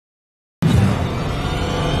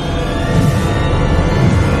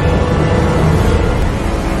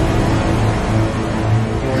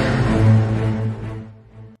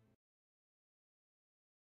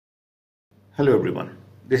Hello everyone,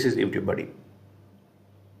 this is YouTubeBUDDY.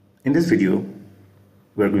 In this video,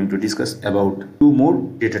 we are going to discuss about two more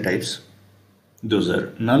data types. Those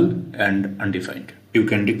are null and undefined. You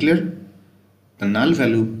can declare the null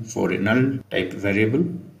value for a null type variable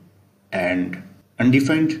and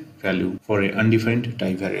undefined value for a undefined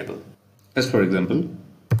type variable. As for example,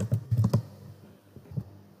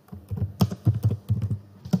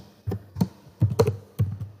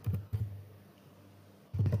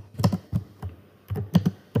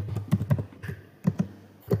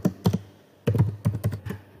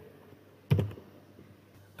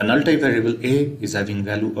 a null type variable A is having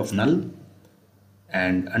value of null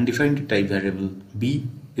and undefined type variable B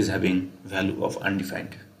is having value of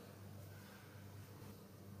undefined.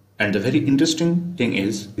 And the very interesting thing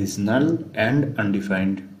is these null and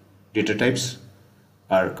undefined data types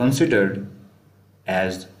are considered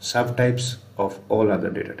as subtypes of all other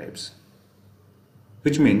data types,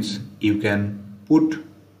 which means you can put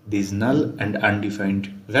these null and undefined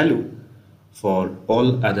value for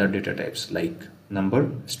all other data types like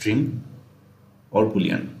number, string, or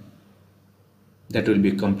boolean. That will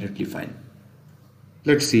be completely fine.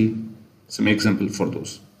 Let's see some example for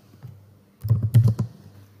those.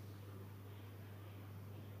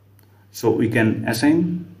 So we can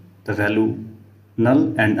assign the value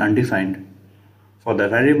null and undefined for the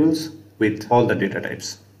variables with all the data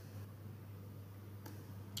types.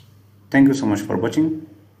 Thank you so much for watching.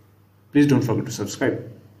 Please don't forget to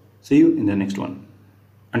subscribe. See you in the next one.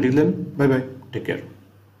 Until then, bye bye. Take care.